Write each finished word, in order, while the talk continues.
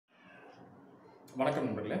வணக்கம்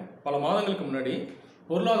நண்பர்களே. பல மாதங்களுக்கு முன்னாடி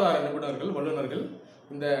பொருளாதார நிபுணர்கள் வல்லுநர்கள்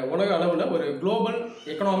இந்த உலக அளவில் ஒரு குளோபல்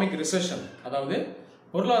எக்கனாமிக் ரிசெஷன், அதாவது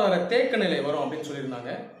பொருளாதார தேக்க நிலை வரும் அப்படின்னு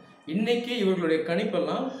சொல்லியிருந்தாங்க. இன்னைக்கு இவர்களுடைய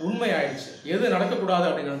கணிப்பெல்லாம் உண்மை ஆயிடுச்சு. எது நடக்கக்கூடாது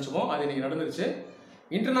அப்படின்னு நினச்சோமோ அது இன்னைக்கு நடந்துருச்சு.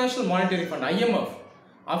 இன்டர்நேஷ்னல் மானிட்டரி ஃபண்ட் IMF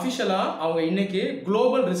அஃபிஷியலாக அவங்க இன்னைக்கு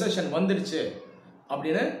குளோபல் ரிசெஷன் வந்துடுச்சு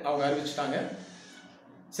அப்படின்னு அவங்க அறிவிச்சிட்டாங்க.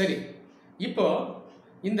 சரி, இப்போ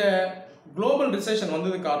இந்த குளோபல் ரிசெஷன்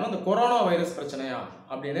வந்ததுக்கு காரணம் இந்த கொரோனா வைரஸ் பிரச்சனையா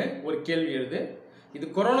அப்படின்னு ஒரு கேள்வி எழுது. இது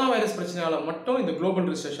கொரோனா வைரஸ் பிரச்சனையால மட்டும் இந்த குளோபல்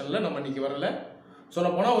ரிசெஷனில் நம்ம இன்னைக்கு வரல.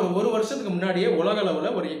 சொல்லப்போனால் ஒரு வருஷத்துக்கு முன்னாடியே உலக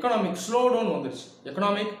அளவில் ஒரு எக்கனாமிக் ஸ்லோடவுன் வந்துருச்சு.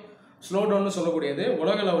 எக்கனாமிக் ஸ்லோடவுன்னு சொல்லக்கூடியது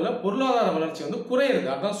உலக அளவில் பொருளாதார வளர்ச்சி வந்து குறையிறது,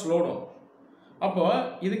 அதுதான் ஸ்லோடவுன். அப்போ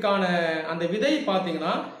இதுக்கான அந்த விதை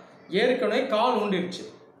பார்த்தீங்கன்னா ஏற்கனவே கால் ஊண்டிடுச்சு.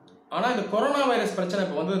 ஆனால் இந்த கொரோனா வைரஸ் பிரச்சனை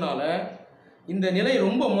இப்போ வந்ததுனால இந்த நிலை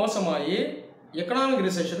ரொம்ப மோசமாகி எக்கனாமிக்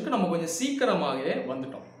ரிசெஷனுக்கு நம்ம கொஞ்சம் சீக்கிரமாகவே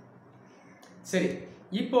வந்துட்டோம். சரி,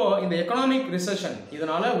 இப்போ இந்த எக்கனாமிக் ரிசெஷன்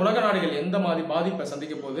இதனால உலக நாடுகள் எந்த மாதிரி பாதிப்பை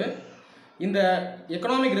சந்திக்க போகுது, இந்த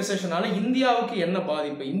எக்கனாமிக் ரிசெஷனால இந்தியாவுக்கு என்ன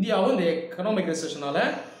பாதிப்பு, இந்தியாவும் இந்த எக்கனாமிக் ரிசெஷனால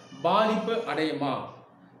பாதிப்பு அடையுமா,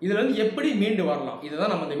 இதுல இருந்து எப்படி மீண்டு வரலாம்,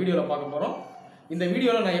 இதுதான் நம்ம இந்த வீடியோவில் பார்க்க போகிறோம். இந்த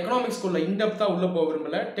வீடியோவில் நான் எக்கனாமிக்ஸ் ஸ்கூலில் இன்டெப்த்தாக உள்ளே போக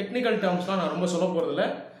விரும்பல. டெக்னிக்கல் டேர்ம்ஸ்லாம் நான் ரொம்ப சொல்ல போகிறதில்ல.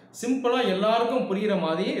 சிம்பிளாக எல்லாருக்கும் புரிகிற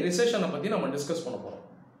மாதிரி ரிசெஷனை பற்றி நம்ம டிஸ்கஸ் பண்ண போகிறோம்.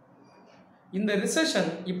 இந்த ரிசெஷன்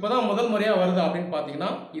இப்போதான் முதல் முறையாக வருது அப்படின்னு பார்த்தீங்கன்னா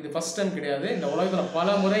இது ஃபர்ஸ்ட் டைம் கிடையாது. இந்த உலகத்தில் பல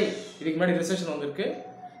முறை இதுக்கு முன்னாடி ரிசெஷன் வந்திருக்கு.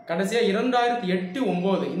 கடைசியாக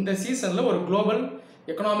 2008-09 இந்த சீசனில் ஒரு குளோபல்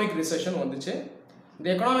எக்கனாமிக் ரிசெஷன் வந்துச்சு. இந்த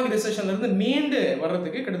எக்கனாமிக் ரிசெஷன்லேருந்து மீண்டு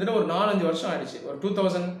வர்றதுக்கு கிட்டத்தட்ட ஒரு 4-5 வருஷம் ஆயிடுச்சு. ஒரு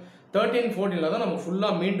 2013-14 தான் நம்ம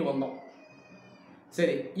ஃபுல்லாக மீண்டு வந்தோம்.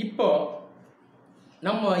 சரி, இப்போ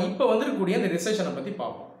வந்திருக்கக்கூடிய இந்த ரிசெஷனை பற்றி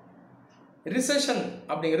பார்ப்போம். ரிசெஷன்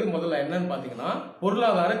அப்படிங்கிறது முதல்ல என்னன்னு பார்த்தீங்கன்னா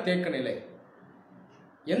பொருளாதார தேக்க நிலை.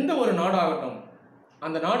 எந்த ஒரு நாடாகட்டும்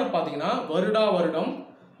அந்த நாடு பார்த்தீங்கன்னா வருடம்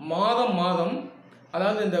மாதம்,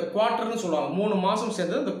 அதாவது இந்த குவார்ட்டர்னு சொல்லுவாங்க, 3 மாதம்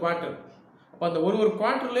சேர்ந்தது இந்த குவார்ட்டர். அப்போ அந்த ஒரு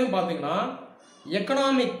குவார்ட்டர்லேயும் பார்த்தீங்கன்னா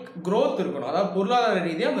எக்கனாமிக் க்ரோத் இருக்கணும், அதாவது பொருளாதார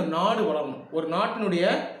ரீதியாக அந்த நாடு வளரணும். ஒரு நாட்டினுடைய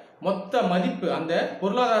மொத்த மதிப்பு, அந்த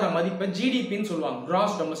பொருளாதார மதிப்பை ஜிடிபின்னு சொல்லுவாங்க,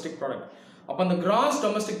 கிராஸ் டொமஸ்டிக் ப்ராடக்ட். அப்போ அந்த கிராஸ்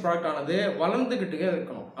டொமஸ்டிக் ப்ராடக்ட் ஆனது வளர்ந்துக்கிட்டே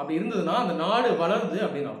இருக்கணும். அப்படி இருந்ததுன்னா அந்த நாடு வளருது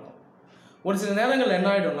அப்படின்னு அர்த்தம். ஒரு சில நேரங்களில் என்ன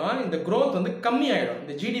ஆகிடும்னா இந்த க்ரோத் வந்து கம்மி ஆகிடும்,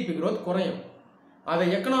 இந்த ஜிடிபி க்ரோத் குறையும். அதை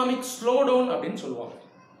எக்கனாமிக் ஸ்லோடவுன் அப்படின்னு சொல்லுவாங்க.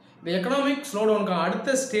 இந்த எக்கனாமிக் ஸ்லோடவுனுக்கு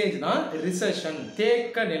அடுத்த ஸ்டேஜ் தான் ரிசெஷன்,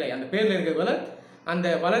 தேக்க நிலை. அந்த பேரில் இருக்கிறதுல அந்த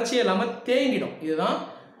வளர்ச்சியே இல்லாமல் தேங்கிடும். இதுதான்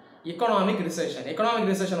எக்கனாமிக் ரிசெஷன். எக்கனாமிக்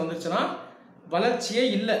ரிசெஷன் வந்துருச்சுன்னா வளர்ச்சியே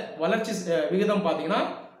இல்லை, வளர்ச்சி விகிதம் பார்த்தீங்கன்னா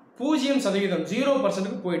 0%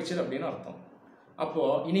 0% போயிடுச்சு அப்படின்னு அர்த்தம்.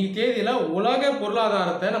 அப்போது இன்னைக்கு தேதியில் உலக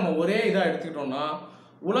பொருளாதாரத்தை நம்ம ஒரே இதாக எடுத்துக்கிட்டோம்னா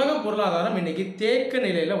உலக பொருளாதாரம் இன்னைக்கு தேக்க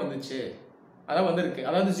நிலையில் வந்துச்சு, அதான் வந்திருக்கு.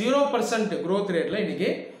 அதாவது 0% growth ரேட்டில் இன்னைக்கு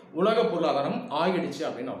உலக பொருளாதாரம் ஆகிடுச்சு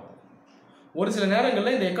அப்படின்னு அர்த்தம். ஒரு சில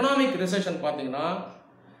நேரங்களில் இந்த எக்கனாமிக் ரிசெஷன் பார்த்தீங்கன்னா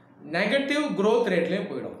நெகட்டிவ் growth ரேட்லேயும்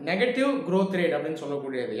போயிடும். நெகட்டிவ் growth ரேட் அப்படின்னு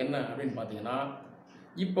சொல்லக்கூடியது என்ன அப்படின்னு பார்த்தீங்கன்னா,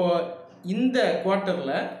 இப்போ இந்த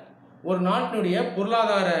குவார்ட்டரில் ஒரு நாட்டினுடைய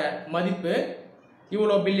பொருளாதார மதிப்பு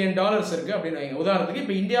இவ்வளோ $1 பில்லியன் இருக்குது அப்படின்னு வைங்க. உதாரணத்துக்கு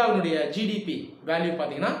இப்போ இந்தியாவினுடைய ஜிடிபி வேல்யூ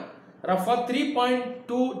பார்த்தீங்கன்னா ரஃபாக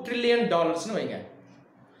 $3.2 ட்ரில்லியன் வைங்க.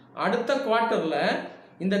 அடுத்த குவார்ட்டரில்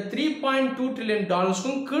இந்த $3.2 ட்ரில்லியன்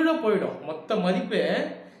கீழே போயிடும். மொத்த மதிப்பு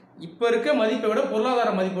இப்போ இருக்க மதிப்பை விட, பொருளாதார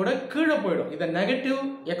மதிப்பை விட கீழே போயிடும். இதை நெகட்டிவ்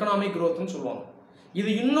எக்கனாமிக் க்ரோத்னு சொல்லுவாங்க. இது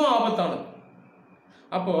இன்னும் ஆபத்தானது.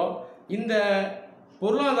 அப்போது இந்த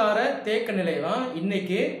பொருளாதார தேக்க நிலை தான்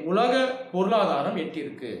இன்னைக்கு உலக பொருளாதாரம்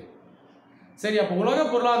எட்டியிருக்கு. சரி, அப்போ உலக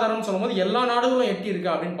பொருளாதாரம் சொல்லும்போது எல்லா நாடுகளும்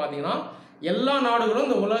எட்டியிருக்கா அப்படின்னு பார்த்தீங்கன்னா எல்லா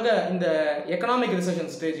நாடுகளும் இந்த எக்கனாமிக்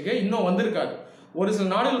ரிசெஷன் ஸ்டேஜுக்கு இன்னும் வந்திருக்காது. ஒரு சில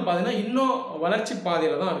நாடுகள் பார்த்தீங்கன்னா இன்னும் வளர்ச்சி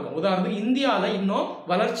பாதையில் தான் இருக்கும். உதாரணத்துக்கு இந்தியாவில் இன்னும்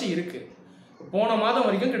வளர்ச்சி இருக்குது. போன மாதம்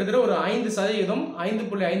வரைக்கும் கிட்டத்தட்ட ஒரு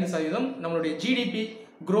 5.5% நம்மளுடைய ஜிடிபி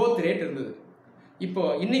growth ரேட் இருந்தது. இப்போ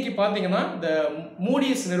இன்னைக்கு பார்த்தீங்கன்னா இந்த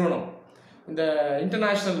மூடிஸ் நிறுவனம், இந்த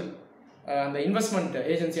இன்டர்நேஷ்னல் அந்த இன்வெஸ்ட்மெண்ட்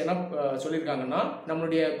ஏஜென்சி என்ன சொல்லியிருக்காங்கன்னா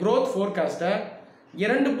நம்மளுடைய growth ஃபோர்காஸ்ட்டை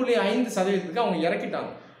 2.5% அவங்க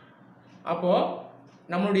இறக்கிட்டாங்க. அப்போது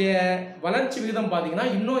நம்மளுடைய வளர்ச்சி விகிதம் பார்த்தீங்கன்னா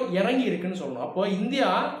இன்னும் இறங்கி இருக்குன்னு சொல்லணும். அப்போது இந்தியா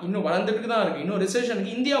இன்னும் வளர்ந்துட்டு தான் இருக்குது, இன்னும்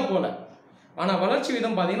ரிசெஷனுக்கு இந்தியா போகல. ஆனால் வளர்ச்சி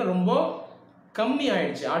விகிதம் பார்த்தீங்கன்னா ரொம்ப கம்மி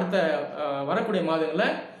ஆயிடுச்சு. அடுத்த வரக்கூடிய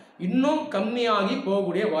மாதங்களில் இன்னும் கம்மியாகி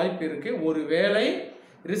போகக்கூடிய வாய்ப்பு இருக்குது. ஒரு வேளை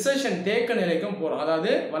ரிசெஷன் தேக்க நிலைக்கும் போகிறோம்,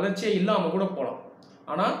 அதாவது வளர்ச்சியே இல்லாமல் கூட போகலாம்.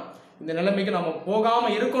 ஆனால் இந்த நிலைமைக்கு நம்ம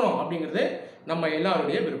போகாமல் இருக்கணும் அப்படிங்கிறது நம்ம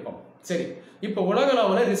எல்லாருடைய விருப்பம். சரி, இப்போ உலக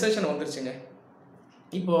அளவில் ரிசெஷன் வந்துருச்சுங்க.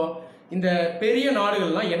 இப்போது இந்த பெரிய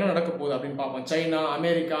நாடுகள்லாம் என்ன நடக்க போகுது அப்படின்னு பார்ப்போம். சைனா,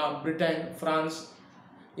 அமெரிக்கா, பிரிட்டன், பிரான்ஸ்,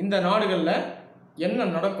 இந்த நாடுகளில் என்ன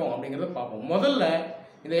நடக்கும் அப்படிங்கிறத பார்ப்போம். முதல்ல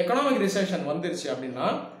இந்த எக்கனாமிக் ரிசெஷன் வந்துருச்சு அப்படின்னா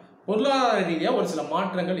பொருளாதார ரீதியாக ஒரு சில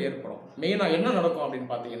மாற்றங்கள் ஏற்படும். மெயினாக என்ன நடக்கும்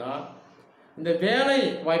அப்படின்னு பார்த்தீங்கன்னா, இந்த வேலை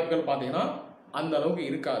வாய்ப்புகள் பார்த்தீங்கன்னா அந்த அளவுக்கு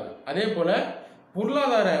இருக்காது. அதே போல்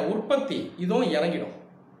பொருளாதார உற்பத்தி இதுவும் இறங்கிடும்.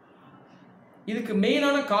 இதுக்கு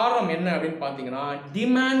மெயினான காரணம் என்ன அப்படின்னு பார்த்தீங்கன்னா,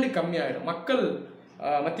 டிமாண்டு கம்மியாகிடும். மக்கள்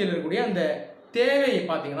மத்தியில் இருக்கக்கூடிய அந்த தேவை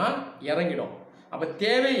பார்த்தீங்கன்னா இறங்கிடும். அப்போ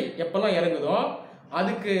தேவை எப்போல்லாம் இறங்குதோ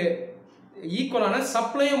அதுக்கு ஈக்குவலான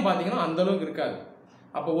சப்ளையும் பார்த்தீங்கன்னா அந்தளவுக்கு இருக்காது.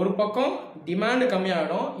 அப்போ ஒரு பக்கம் டிமாண்டு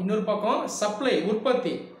கம்மியாகிடும், இன்னொரு பக்கம் சப்ளை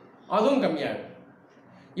உற்பத்தி அதுவும் கம்மியாகிடும்.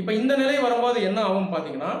 இப்போ இந்த நிலை வரும்போது என்ன ஆகும்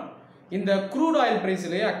பார்த்தீங்கன்னா, இந்த க்ரூட் ஆயில் பிரைஸ்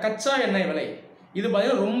இல்லையா, கச்சா எண்ணெய் விலை இது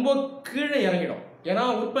பார்த்தீங்கன்னா ரொம்ப கீழே இறங்கிடும். ஏன்னா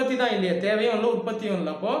உற்பத்தி தான் இல்லையா, தேவையும் இல்லை உற்பத்தியும்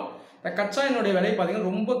இல்லை. அப்போது இந்த கச்சா எண்ணெயுடைய விலை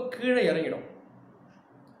பார்த்தீங்கன்னா ரொம்ப கீழே இறங்கிடும்.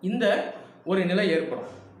 இந்த ஒரு நிலை ஏற்படும்.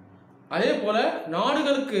 அதே போல்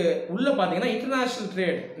நாடுகளுக்கு உள்ளே பார்த்தீங்கன்னா இன்டர்நேஷ்னல்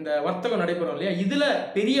ட்ரேட், இந்த வர்த்தகம் நடைபெறும் இல்லையா, இதில்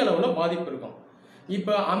பெரிய அளவில் பாதிப்பு இருக்கும்.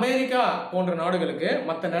 இப்போ அமெரிக்கா போன்ற நாடுகளுக்கு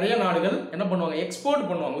மற்ற நிறைய நாடுகள் என்ன பண்ணுவாங்க, எக்ஸ்போர்ட்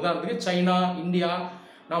பண்ணுவாங்க. உதாரணத்துக்கு சைனா, இந்தியா,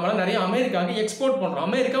 நாமெல்லாம் நிறைய அமெரிக்காவுக்கு எக்ஸ்போர்ட் பண்ணுறோம்.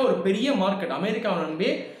 அமெரிக்கா ஒரு பெரிய மார்க்கெட், அமெரிக்காவை நம்பி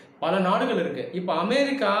பல நாடுகள் இருக்குது. இப்போ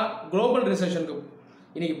அமெரிக்கா குளோபல் ரிசெஷனுக்கு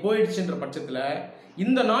இன்னைக்கு போயிடுச்சுன்ற பட்சத்தில்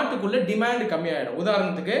இந்த நாட்டுக்குள்ளே டிமாண்டு கம்மியாகிடும்.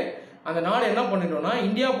 உதாரணத்துக்கு அந்த நாடு என்ன பண்ணிட்டோம்னா,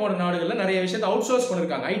 இந்தியா போன்ற நாடுகளில் நிறைய விஷயத்தை அவுட் சோர்ஸ்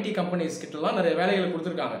பண்ணியிருக்காங்க. ஐடி கம்பெனிஸ் கிட்டலாம் நிறைய வேலைகளை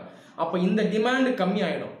கொடுத்துருக்காங்க. அப்போ இந்த டிமாண்டு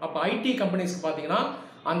கம்மியாகிடும். அப்போ ஐடி கம்பெனிஸ்க்கு பார்த்தீங்கன்னா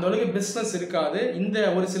அந்த அளவுக்கு பிஸ்னஸ் இருக்காது. இந்த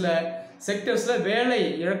ஒரு சில செக்டர்ஸில் வேலை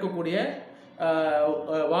இழக்கக்கூடிய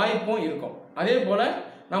வாய்ப்பும் இருக்கும். அதே போல்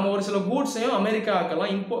நம்ம ஒரு சில கூட்ஸையும்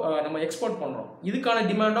அமெரிக்காவுக்கெல்லாம் நம்ம எக்ஸ்போர்ட் பண்ணுறோம். இதுக்கான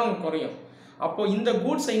டிமாண்டும் அங்கே குறையும். அப்போது இந்த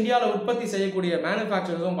கூட்ஸை இந்தியாவில் உற்பத்தி செய்யக்கூடிய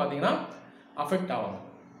மேனுஃபேக்சரர்ஸும் பார்த்தீங்கன்னா அஃபெக்ட் ஆவாங்க.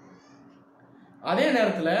 அதே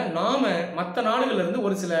நேரத்தில் நாம் மற்ற நாடுகளிலிருந்து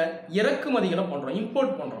ஒரு சில இறக்குமதிகளை பண்ணுறோம்,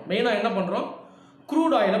 இம்போர்ட் பண்ணுறோம். மெயினாக என்ன பண்ணுறோம்,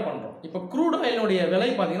 க்ரூட் ஆயிலை பண்ணுறோம். இப்போ க்ரூட் ஆயிலுடைய விலை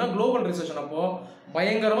பார்த்தீங்கன்னா குளோபல் ரிசெஷன் அப்போது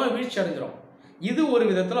பயங்கரமாக வீழ்ச்சி அடைஞ்சிடும். இது ஒரு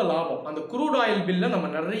விதத்தில் லாபம். அந்த க்ரூட் ஆயில் பில்லை நம்ம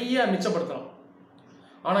நிறைய மிச்சப்படுத்தலாம்.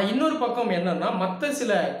 ஆனால் இன்னொரு பக்கம் என்னன்னா, மற்ற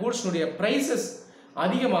சில கூட்ஸ்னுடைய ப்ரைஸஸ்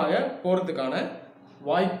அதிகமாக போகிறதுக்கான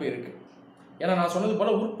வாய்ப்பு இருக்குது. ஏன்னா நான் சொன்னது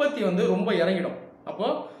போல் உற்பத்தி வந்து ரொம்ப இறங்கிடும்.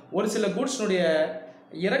 அப்போது ஒரு சில கூட்ஸ்னுடைய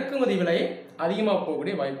இறக்குமதி விலை அதிகமாக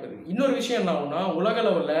போகக்கூடிய வாய்ப்பு இருக்குது. இன்னொரு விஷயம் என்ன ஆகும்னா,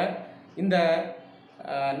 உலகளவில் இந்த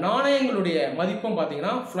நாணயங்களுடைய மதிப்பும்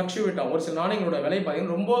பார்த்தீங்கன்னா ஃப்ளக்சுவேட் ஆகும். ஒரு சில நாணயங்களோட விலை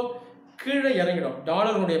பார்த்தீங்கன்னா ரொம்ப கீழே இறங்கிடும்.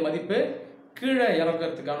 டாலருடைய மதிப்பு கீழே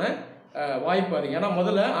இறங்கிறதுக்கான வாய்ப்பு அதிகம். ஏன்னா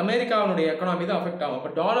முதல்ல அமெரிக்காவினுடைய எக்கனாமி தான் அஃபெக்ட் ஆகும். அப்போ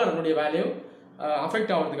டாலருடைய வேல்யூ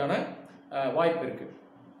அஃபெக்ட் ஆகிறதுக்கான வாய்ப்பு இருக்குது.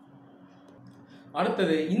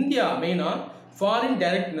 அடுத்தது இந்தியா மெயினாக ஃபாரின்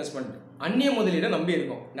டைரக்ட் இன்வெஸ்ட்மெண்ட், அந்நிய முதலீடை நம்பி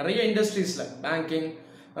இருக்கும். நிறைய இண்டஸ்ட்ரீஸில் பேங்கிங்,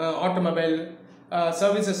 ஆட்டோமொபைல்,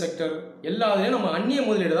 சர்வீசஸ் செக்டர் எல்லாத்துலேயும் நம்ம அந்நிய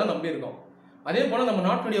முதலீடு தான் நம்பி இருக்கோம். அதே போல் நம்ம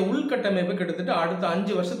நாட்டுடைய உள்கட்டமைப்பு கிட்டத்தட்ட அடுத்த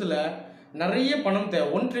 5 வருஷத்தில் நிறைய பணம் தேவை.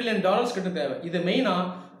 $1 trillion கிட்ட தேவை. இது மெயினாக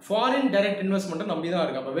ஃபாரின் டைரக்ட் இன்வெஸ்ட்மெண்ட்டை நம்பி தான்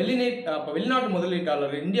இருக்குது. அப்போ வெளிநாட்டு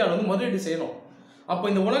முதலீட்டாளர் இந்தியாவில் வந்து முதலீடு செய்யணும். அப்போ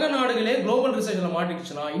இந்த உலக நாடுகளே குளோபல் ரிசெஷனில்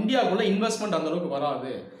மாட்டிக்கிச்சுன்னா இந்தியாவுக்குள்ள இன்வெஸ்ட்மெண்ட் அந்தளவுக்கு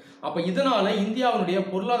வராது. அப்போ இதனால் இந்தியாவுடைய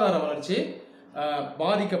பொருளாதார வளர்ச்சி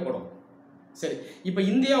பாதிக்கப்படும். சரி, இப்போ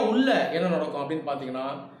இந்தியா உள்ள என்ன நடக்கும் அப்படின்னு பார்த்தீங்கன்னா,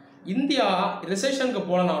 இந்தியா ரிசெஷனுக்கு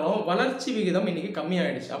போலனாலும் வளர்ச்சி விகிதம் இன்னைக்கு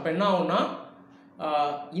கம்மியாயிடுச்சு. அப்போ என்ன ஆகும்னா,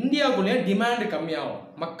 இந்தியாவுக்குள்ளேயே டிமாண்டு கம்மியாகும்.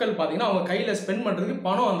 மக்கள் பார்த்தீங்கன்னா அவங்க கையில் ஸ்பெண்ட் பண்ணுறதுக்கு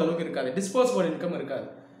பணம் அந்தளவுக்கு இருக்காது, டிஸ்போசபிள் இன்கம் இருக்காது.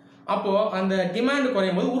 அப்போது அந்த டிமாண்டு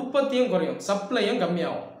குறையும் போது உற்பத்தியும் குறையும், சப்ளையும்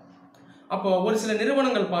கம்மியாகும். அப்போது ஒரு சில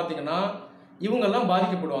நிறுவனங்கள் பார்த்தீங்கன்னா இவங்கெல்லாம்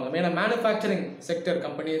பாதிக்கப்படுவாங்க. மெயினாக manufacturing sector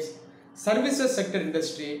companies, services sector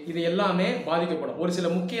industry, இது எல்லாமே பாதிக்கப்படும். ஒரு சில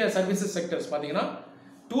முக்கிய சர்வீசஸ் செக்டர்ஸ் பார்த்தீங்கன்னா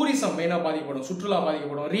டூரிசம் மெயினாக பாதிக்கப்படும், சுற்றுலா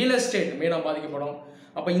பாதிக்கப்படும், ரியல் எஸ்டேட் மெயினாக பாதிக்கப்படும்.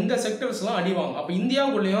 அப்போ இந்த செக்டர்ஸ்லாம் அடிவாங்க. அப்போ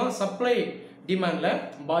இந்தியாவுக்குள்ளேயும் சப்ளை டிமாண்டில்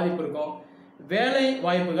பாதிப்பு இருக்கும், வேலை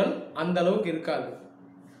வாய்ப்புகள் அந்த அளவுக்கு இருக்காது.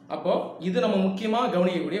 அப்போது இது நம்ம முக்கியமாக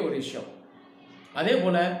கவனிக்கக்கூடிய ஒரு விஷயம். அதே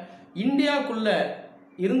போல் இந்தியாவுக்குள்ளே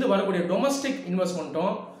இருந்து வரக்கூடிய டொமஸ்டிக்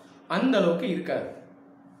இன்வெஸ்ட்மெண்ட்டும் அந்த அளவுக்கு இருக்காது.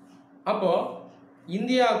 அப்போது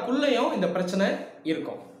இந்தியாவுக்குள்ளேயும் இந்த பிரச்சனை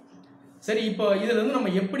இருக்கும். சரி, இப்போ இதிலிருந்து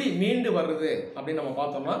நம்ம எப்படி மீண்டு வர்றது அப்படின்னு நம்ம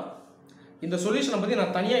பார்த்தோம்னா, இந்த சொல்யூஷனை பற்றி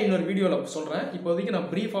நான் தனியாக இன்னொரு வீடியோவில் சொல்கிறேன். இப்போதைக்கு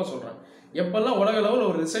நான் ப்ரீஃபாக சொல்கிறேன். எப்போல்லாம் உலக லெவலில்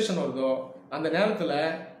ஒரு ரிசெஷன் வருதோ அந்த நேரத்தில்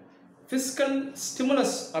ஃபிஸ்கல்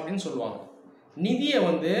ஸ்டிமுலஸ் அப்படின்னு சொல்லுவாங்க. நிதியை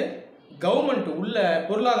வந்து கவர்மெண்ட் உள்ள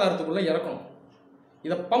பொருளாதாரத்துக்குள்ளே இறக்கணும்.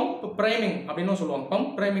 இதை பம்ப் பிரைமிங் அப்படின்னு சொல்லுவாங்க.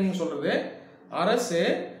 பம்ப் பிரைமிங் சொல்கிறது அரசு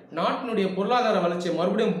நாட்டினுடைய பொருளாதார வளர்ச்சியை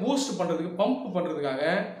மறுபடியும் பூஸ்ட் பண்ணுறதுக்கு, பம்ப் பண்ணுறதுக்காக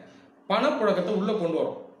பணப்புழக்கத்தை உள்ளே கொண்டு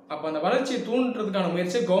வரும். அப்போ அந்த வளர்ச்சியை தூண்டுறதுக்கான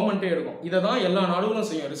முயற்சியை கவர்மெண்ட்டே எடுக்கும். இதை தான் எல்லா நாடுகளும்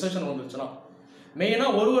செய்யும் ரிசெஷன் வந்துருச்சுன்னா.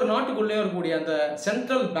 மெயினாக ஒரு நாட்டுக்குள்ளே இருக்கக்கூடிய அந்த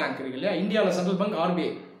சென்ட்ரல் பேங்க் இருக்கு இல்லையா, இந்தியாவில் சென்ட்ரல் பேங்க் RBI,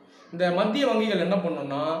 இந்த மத்திய வங்கிகள் என்ன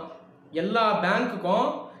பண்ணணும்னா எல்லா பேங்க்குக்கும்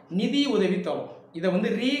நிதி உதவி தரும். இதை வந்து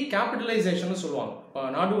ரீகேபிட்டலைசேஷன் சொல்லுவாங்க. இப்போ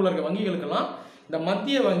நாடுகளில் இருக்க வங்கிகளுக்கெல்லாம் இந்த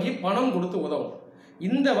மத்திய வங்கி பணம் கொடுத்து உதவும்.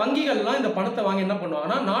 இந்த வங்கிகள்லாம் இந்த பணத்தை வாங்கி என்ன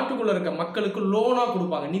பண்ணுவாங்கன்னா நாட்டுக்குள்ளே இருக்க மக்களுக்கு லோனாக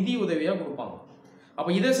கொடுப்பாங்க, நிதி உதவியாக கொடுப்பாங்க. அப்போ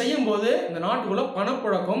இதை செய்யும்போது இந்த நாட்டுக்குள்ளே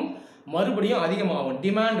பணப்புழக்கம் மறுபடியும் அதிகமாகும்,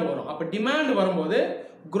 டிமாண்ட் வரும். அப்போ டிமாண்ட் வரும்போது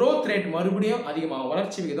growth ரேட் மறுபடியும் அதிகமாகும்,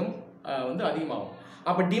 வளர்ச்சி விகிதம் வந்து அதிகமாகும்.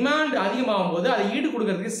 அப்போ டிமாண்ட் அதிகமாகும் போது அதை ஈடு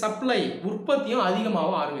கொடுக்கறதுக்கு சப்ளை உற்பத்தியும்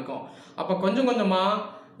அதிகமாக ஆரம்பிக்கும். அப்போ கொஞ்சம்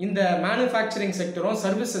கொஞ்சமாக இந்த மேனுஃபேக்சரிங் செக்டரும்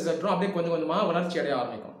சர்வீசஸ் செக்டரும் அப்படியே கொஞ்சம் கொஞ்சமாக வளர்ச்சி அடைய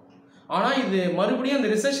ஆரம்பிக்கும். ஆனால் இது மறுபடியும் அந்த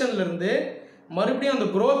ரிசெஷன்லேருந்து மறுபடியும் அந்த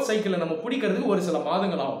growth சைக்கிளை நம்ம பிடிக்கிறதுக்கு ஒரு சில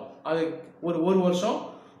மாதங்கள் ஆகும். அது ஒரு வருஷம்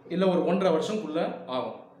இல்லை ஒரு 1.5 வருஷம்குள்ளே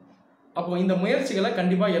ஆகும். அப்போ இந்த முயற்சிகளை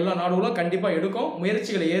கண்டிப்பாக எல்லா நாடுகளும் கண்டிப்பாக எடுக்கும்.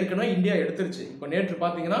 முயற்சிகளை ஏற்கனவே இந்தியா எடுத்துருச்சு. இப்போ நேற்று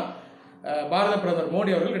பார்த்தீங்கன்னா பாரத பிரதமர்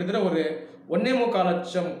மோடி அவர்கள் கிட்டத்தட்ட ஒரு 1.25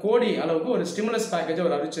 லட்சம் கோடி அளவுக்கு ஒரு ஸ்டிமுலஸ் பேக்கேஜ்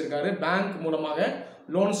அவர் அறிவிச்சிருக்காரு. பேங்க் மூலமாக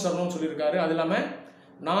லோன்ஸ் தரணும்னு சொல்லியிருக்காரு. அது இல்லாமல்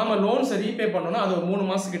நாம் லோன்ஸை ரீபே பண்ணோன்னா அதை 3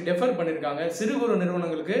 மாதத்துக்கு டெஃபர் பண்ணியிருக்காங்க. சிறு குறு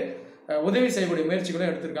நிறுவனங்களுக்கு உதவி செய்யக்கூடிய முயற்சிகளும்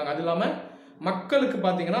எடுத்திருக்காங்க. அது இல்லாமல் மக்களுக்கு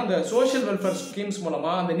பார்த்தீங்கன்னா அந்த சோஷியல் வெல்ஃபேர் ஸ்கீம்ஸ்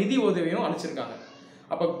மூலமாக அந்த நிதி உதவியும் அளிச்சிருக்காங்க.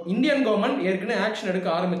 அப்போ இந்தியன் கவர்மெண்ட் ஏற்கனவே ஆக்ஷன் எடுக்க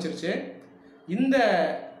ஆரம்பிச்சிருச்சு. இந்த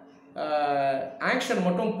ஆக்ஷன்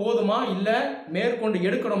மட்டும் போதுமா இல்லை மேற்கொண்டு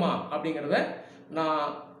எடுக்கணுமா அப்படிங்கிறத நான்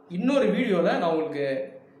இன்னொரு வீடியோவில் நான் உங்களுக்கு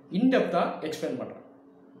இன்டெப்த்தாக எக்ஸ்பிளைன் பண்ணுறேன்.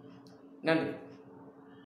 நன்றி.